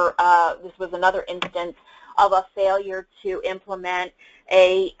another, this was another instance of a failure to implement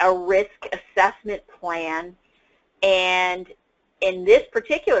a risk assessment plan. And in this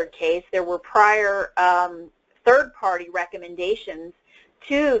particular case, there were prior third-party recommendations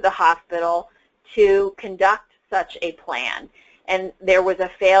to the hospital to conduct such a plan. And there was a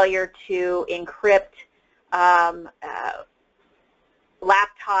failure to encrypt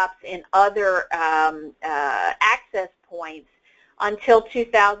laptops and other access points until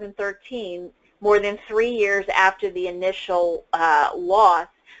 2013, more than 3 years after the initial loss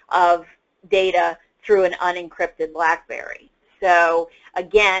of data through an unencrypted BlackBerry. So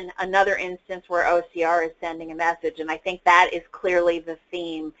again, another instance where OCR is sending a message, and I think that is clearly the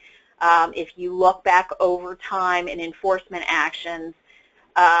theme. If you look back over time in enforcement actions,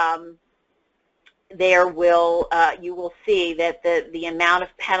 you will see that the amount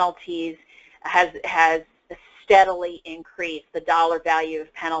of penalties has steadily increased, the dollar value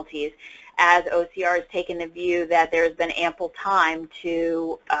of penalties, as OCR has taken the view that there has been ample time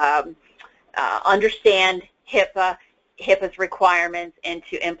to understand HIPAA's requirements and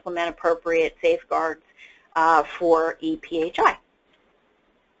to implement appropriate safeguards for EPHI.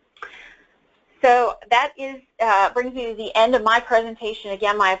 So that brings me to the end of my presentation.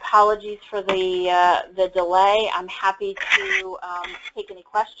 Again, my apologies for the delay. I'm happy to take any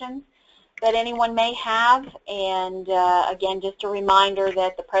questions that anyone may have. And again, just a reminder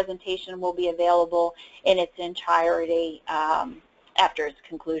that the presentation will be available in its entirety after its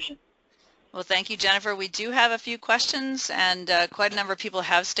conclusion. Well, thank you, Jennifer. We do have a few questions, and quite a number of people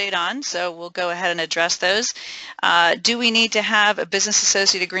have stayed on, so we'll go ahead and address those. Do we need to have a business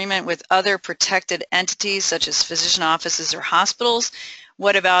associate agreement with other protected entities, such as physician offices or hospitals?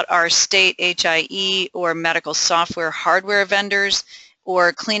 What about our state HIE or medical software hardware vendors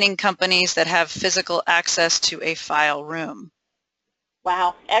or cleaning companies that have physical access to a file room?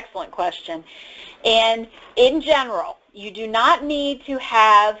 Wow, excellent question. And in general, you do not need to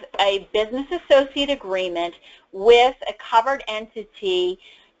have a business associate agreement with a covered entity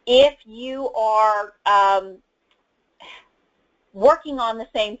if you are working on the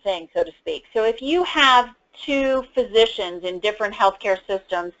same thing, so to speak. So if you have two physicians in different healthcare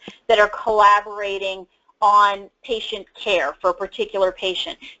systems that are collaborating on patient care for a particular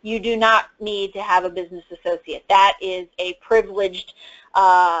patient, you do not need to have a business associate. That is a privileged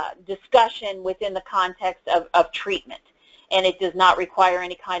discussion within the context of treatment, and it does not require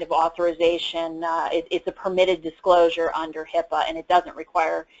any kind of authorization. It's a permitted disclosure under HIPAA, and it doesn't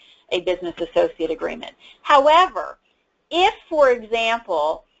require a business associate agreement. However, if, for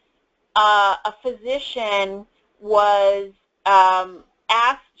example, a physician was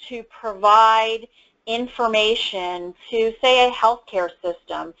asked to provide information to, say, a healthcare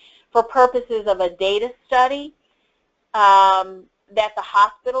system for purposes of a data study that the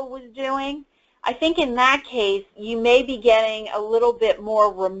hospital was doing, I think in that case you may be getting a little bit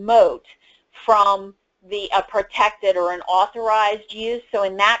more remote from a protected or an authorized use. So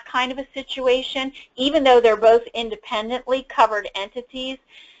in that kind of a situation, even though they're both independently covered entities,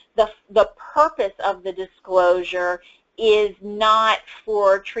 the purpose of the disclosure is not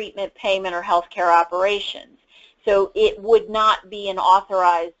for treatment, payment, or healthcare operations. So it would not be an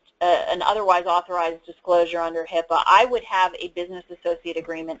otherwise authorized disclosure under HIPAA. I would have a business associate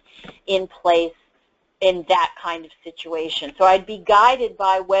agreement in place in that kind of situation. So I'd be guided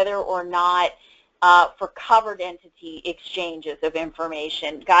by whether or not for covered entity exchanges of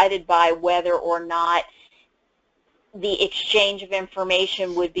information, guided by whether or not the exchange of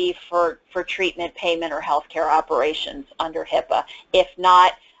information would be for treatment, payment, or healthcare operations under HIPAA. If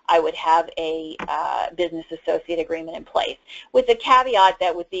not, I would have a business associate agreement in place. With the caveat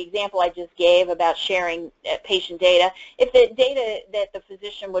that with the example I just gave about sharing patient data, if the data that the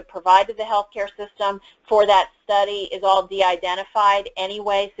physician would provide to the healthcare system for that study is all de-identified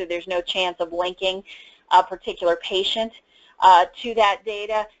anyway, so there's no chance of linking a particular patient to that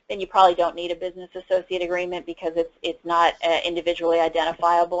data, then you probably don't need a business associate agreement because it's not individually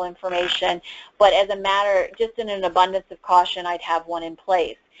identifiable information. But as a matter, just in an abundance of caution, I'd have one in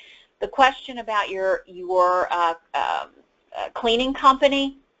place. The question about your cleaning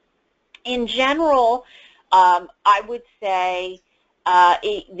company, in general, I would say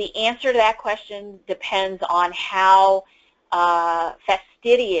the answer to that question depends on how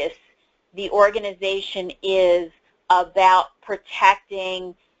fastidious the organization is about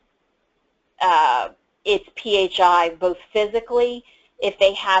protecting its PHI both physically, if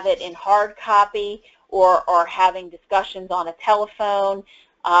they have it in hard copy, or having discussions on a telephone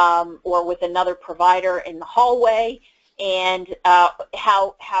or with another provider in the hallway, and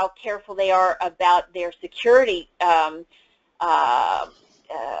how careful they are about their security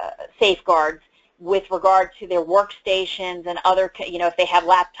safeguards with regard to their workstations and other, if they have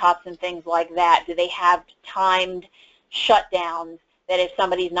laptops and things like that. Do they have timed shutdowns that if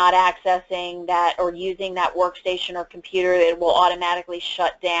somebody's not accessing that or using that workstation or computer, it will automatically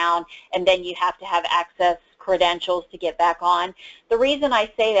shut down, and then you have to have access credentials to get back on? The reason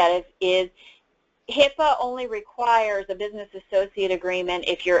I say that is HIPAA only requires a business associate agreement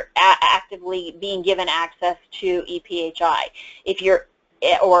if you're actively being given access to ePHI. If you're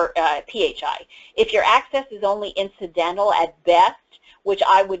PHI. If your access is only incidental at best, which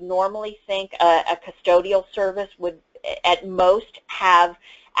I would normally think a custodial service would at most have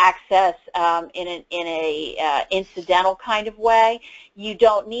access in an incidental kind of way, you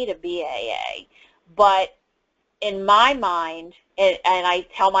don't need a BAA. But in my mind, and I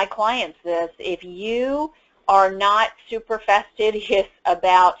tell my clients this, if you are not super fastidious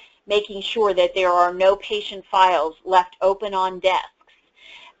about making sure that there are no patient files left open on desks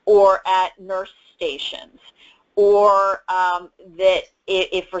or at nurse stations, or that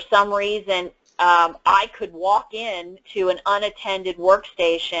if for some reason I could walk in to an unattended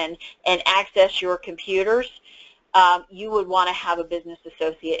workstation and access your computers, you would want to have a business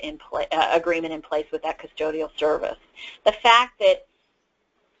associate agreement in place with that custodial service. The fact that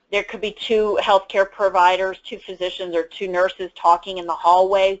there could be two healthcare providers, two physicians, or two nurses talking in the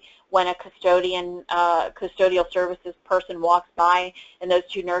hallway when a custodial services person walks by and those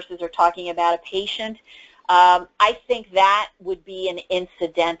two nurses are talking about a patient, I think that would be an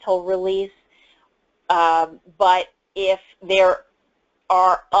incidental release. But if there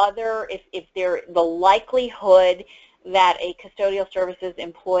are if the likelihood that a custodial services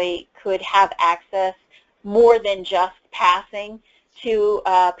employee could have access more than just passing to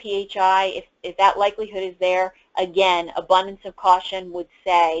PHI, if that likelihood is there, again, abundance of caution would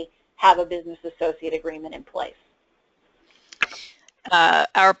say have a business associate agreement in place.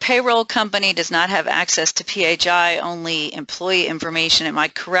 Our payroll company does not have access to PHI, only employee information. Am I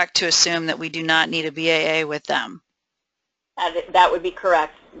correct to assume that we do not need a BAA with them? That would be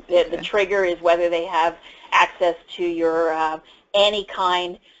correct. The trigger is whether they have access to your any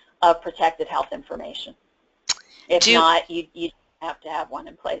kind of protected health information. If not, you have to have one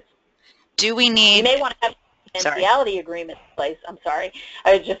in place. Do we need... You may want to have a confidentiality agreement in place. I'm sorry.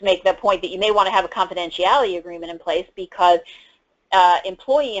 I would just make the point that you may want to have a confidentiality agreement in place because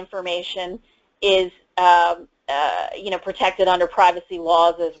employee information is protected under privacy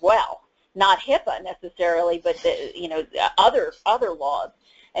laws as well. Not HIPAA necessarily, but other laws.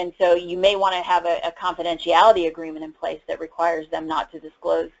 And so you may want to have a confidentiality agreement in place that requires them not to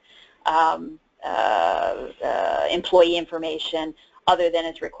disclose employee information other than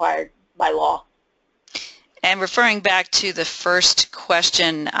it's required by law. And referring back to the first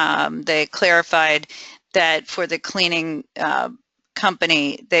question, they clarified that for the cleaning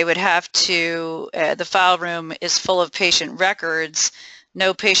company, they would have to, the file room is full of patient records,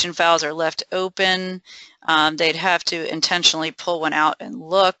 no patient files are left open, they'd have to intentionally pull one out and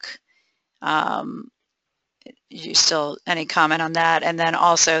look. You still, any comment on that? And then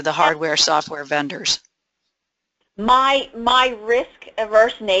also the hardware, software vendors. My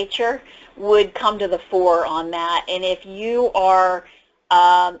risk-averse nature would come to the fore on that, and if you are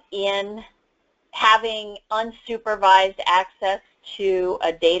in having unsupervised access to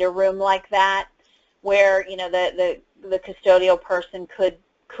a data room like that, where the custodial person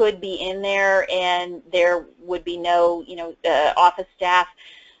could be in there and there would be no office staff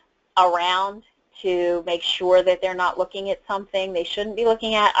around to make sure that they're not looking at something they shouldn't be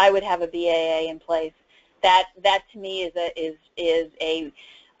looking at, I would have a BAA in place. That to me is a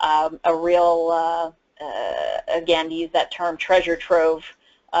real again, to use that term, treasure trove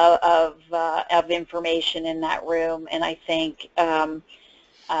of information in that room. And I think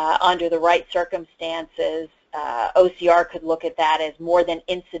under the right circumstances, OCR could look at that as more than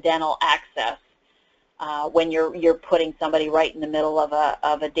incidental access when you're putting somebody right in the middle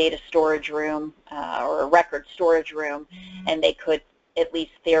of a data storage room or a record storage room, and they could at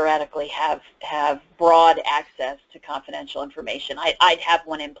least theoretically have broad access to confidential information. I'd have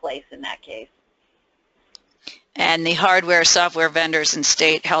one in place in that case. And the hardware, software vendors and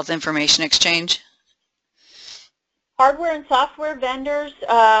state health information exchange? Hardware and software vendors,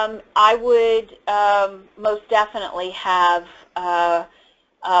 I would most definitely have a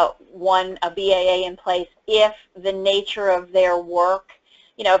BAA in place if the nature of their work,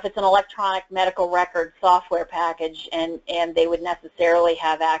 if it's an electronic medical record software package and they would necessarily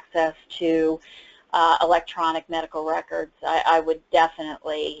have access to electronic medical records, I would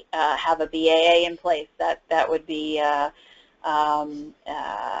definitely have a BAA in place. That would be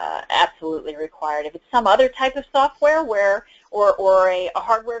absolutely required. If it's some other type of software or a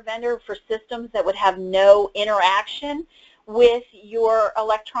hardware vendor for systems that would have no interaction with your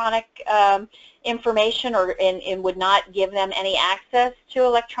electronic information and would not give them any access to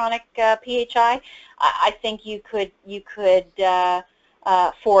electronic PHI, I think you could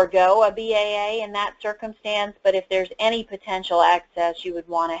forego a BAA in that circumstance, but if there's any potential access, you would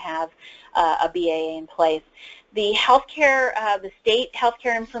want to have a BAA in place. The healthcare, the state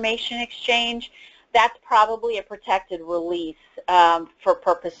healthcare information exchange, that's probably a protected release for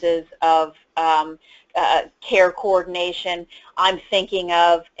purposes of care coordination. I'm thinking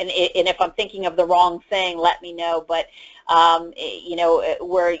of, and if I'm thinking of the wrong thing, let me know, but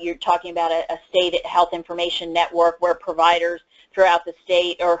where you're talking about a state health information network where providers throughout the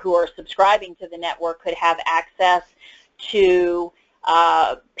state or who are subscribing to the network could have access to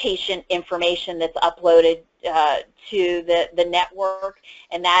patient information that's uploaded to the network,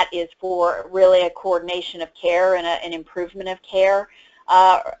 and that is for really a coordination of care and an improvement of care.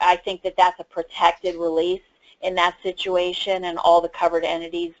 I think that that's a protected release in that situation, and all the covered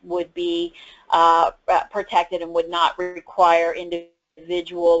entities would be protected and would not require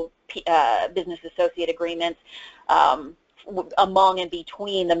individual business associate agreements among and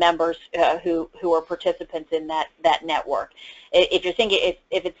between the members who are participants in that network. If you're thinking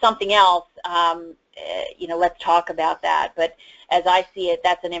if it's something else, let's talk about that. But as I see it,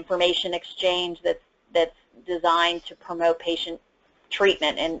 that's an information exchange that's designed to promote patient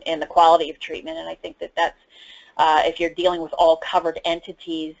treatment and the quality of treatment. And I think that's if you're dealing with all covered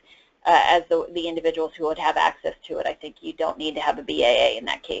entities as the individuals who would have access to it, I think you don't need to have a BAA in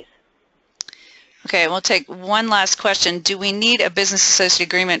that case. Okay, we'll take one last question. Do we need a business associate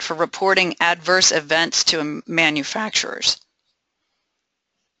agreement for reporting adverse events to manufacturers?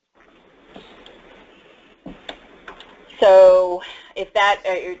 So if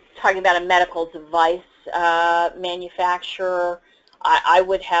you're talking about a medical device manufacturer, I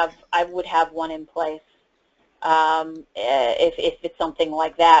would have one in place if it's something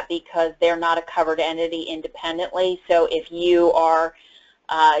like that, because they're not a covered entity independently. So if you are,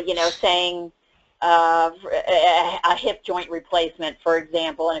 saying a hip joint replacement, for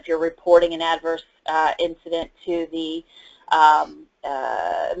example, and if you're reporting an adverse incident to the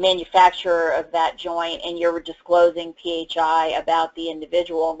manufacturer of that joint and you're disclosing PHI about the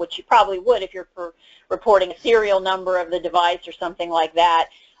individual, which you probably would if you're reporting a serial number of the device or something like that,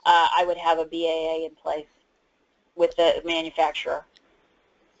 I would have a BAA in place with the manufacturer.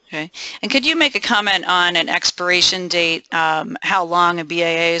 Okay. And could you make a comment on an expiration date, how long a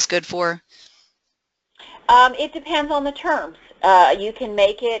BAA is good for? It depends on the terms. You can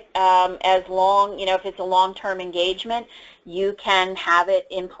make it as long, if it's a long-term engagement, you can have it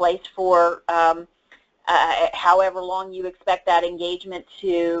in place for however long you expect that engagement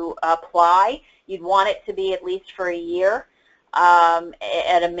to apply. You'd want it to be at least for a year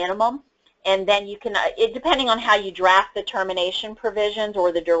at a minimum. And then you can, depending on how you draft the termination provisions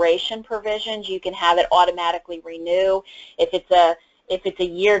or the duration provisions, you can have it automatically renew. If it's a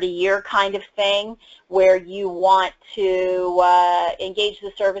year-to-year kind of thing where you want to engage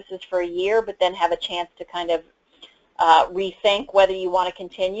the services for a year but then have a chance to kind of rethink whether you want to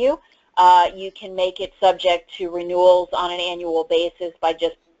continue, you can make it subject to renewals on an annual basis by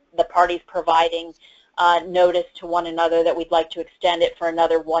just the parties providing notice to one another that we'd like to extend it for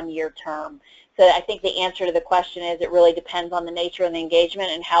another one-year term. So I think the answer to the question is it really depends on the nature of the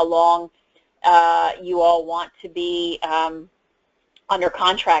engagement and how long you all want to be under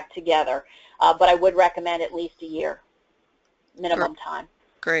contract together. But I would recommend at least a year minimum time.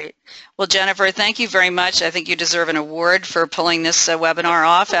 Great. Well, Jennifer, thank you very much. I think you deserve an award for pulling this webinar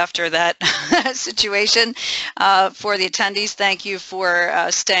off after that situation. For the attendees, thank you for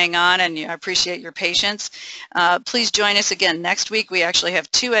staying on, and I appreciate your patience. Please join us again next week. We actually have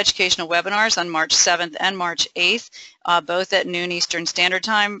 2 educational webinars on March 7th and March 8th, both at noon Eastern Standard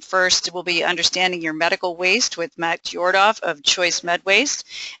Time. First will be Understanding Your Medical Waste with Matt Jordoff of Choice Med Waste,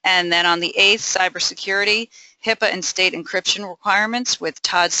 and then on the 8th, Cybersecurity, HIPAA and state encryption requirements with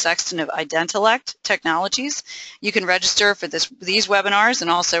Todd Sexton of Identilect Technologies. You can register for these webinars and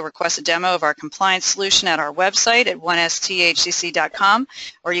also request a demo of our compliance solution at our website at 1sthcc.com,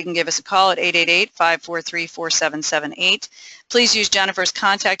 or you can give us a call at 888-543-4778. Please use Jennifer's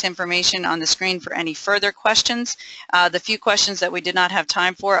contact information on the screen for any further questions. The few questions that we did not have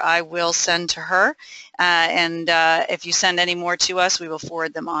time for, I will send to her. And if you send any more to us, we will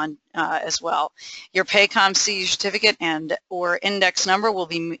forward them on as well. Your Paycom CE certificate and or index number will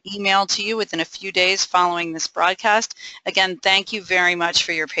be emailed to you within a few days following this broadcast. Again, thank you very much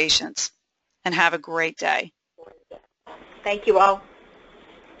for your patience, and have a great day. Thank you all.